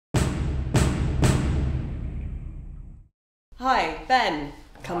Hi, Ben.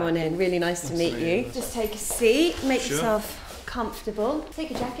 Come on in, really nice to meet you. Just take a seat, make yourself comfortable. Take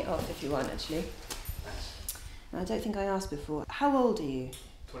your jacket off if you want, actually. I don't think I asked before. How old are you?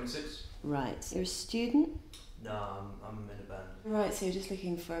 26. Right. You're a student? No, I'm in a band. Right, so you're just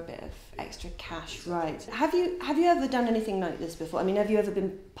looking for a bit of extra cash, right. Have you ever done anything like this before? I mean, have you ever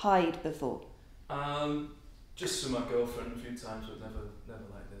been pied before? Just with my girlfriend a few times, but never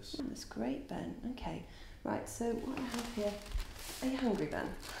like this. Oh, that's great, Ben. Okay. Right, so what I have here... Are you hungry, Ben?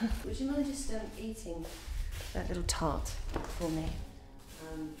 Would you mind just eating that little tart for me?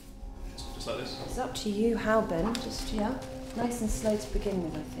 Just like this? It's up to you how, Ben. Just, yeah. Nice and slow to begin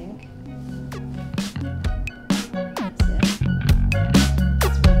with, I think. That's it. That's very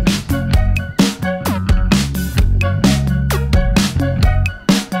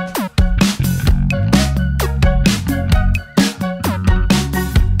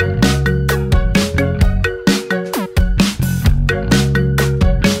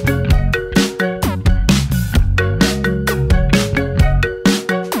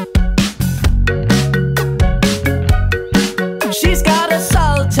She's got a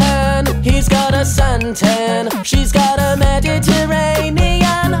sultan, he's got a suntan. She's got a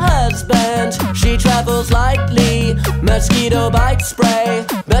Mediterranean husband. She travels lightly, mosquito bite spray,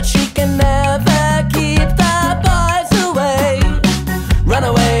 but she can never keep the boys away. Run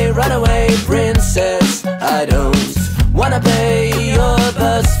away, princess, I don't wanna pay your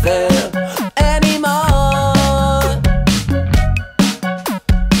bus fare anymore.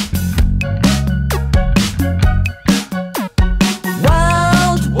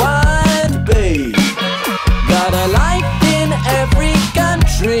 Got a life in every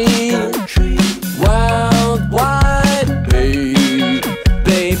country. Worldwide, babe,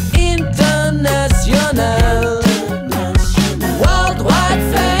 international. Worldwide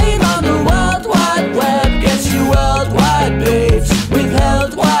fame on the World Wide Web gets you worldwide babes with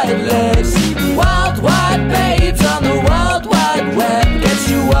held wide legs. Worldwide babes on the World Wide Web gets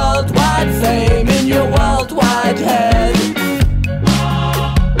you worldwide fame in your worldwide head.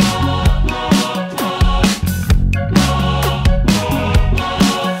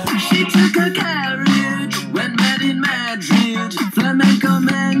 Flamenco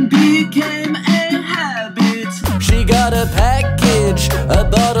man became a habit. She got a package, a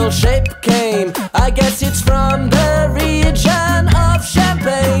bottle-shaped came. I guess it's from the region of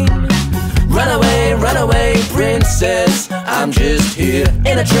Champagne. Run away, princess, I'm just here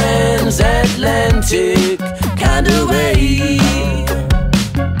in a transatlantic kind of way.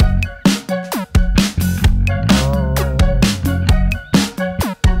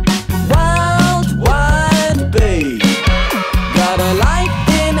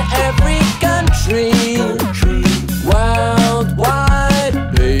 Worldwide,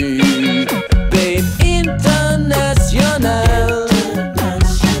 babe, international.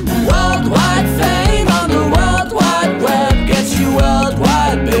 Worldwide fame on the World Wide Web gets you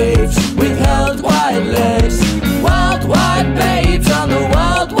worldwide babes with held wide legs. Worldwide babes on the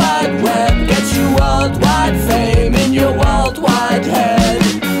World Wide Web gets you worldwide fame in your worldwide head.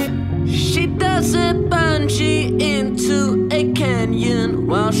 She does a bungee into a canyon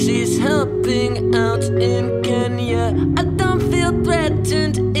while she's helping out in Kenya. I don't feel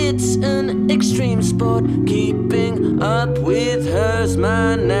threatened, it's an extreme sport. Keeping up with her's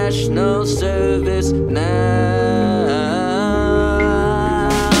my national service now.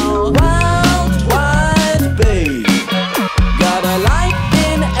 Worldwide, babe, got a life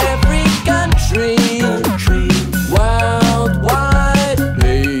in every country. Worldwide,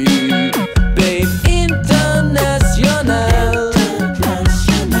 babe, international.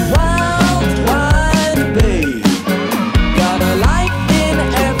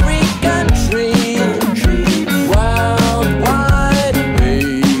 Worldwide,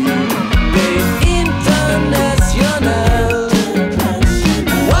 babe, international.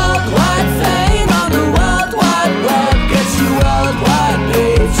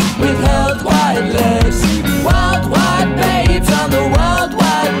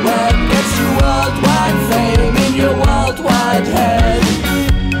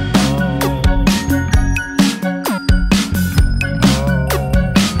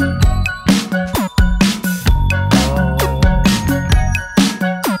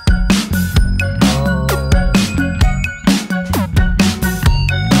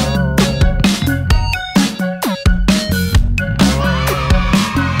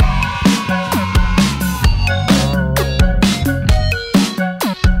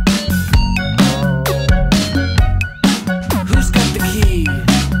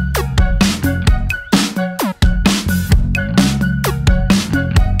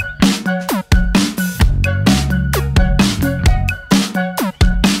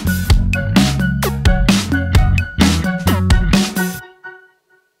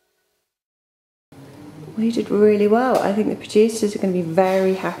 Well, you did really well. I think the producers are going to be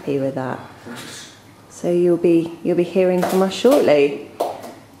very happy with that. So you'll be hearing from us shortly.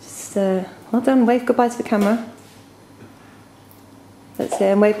 Just well done. Wave goodbye to the camera. That's it.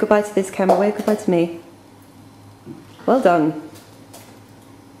 And wave goodbye to this camera. Wave goodbye to me. Well done.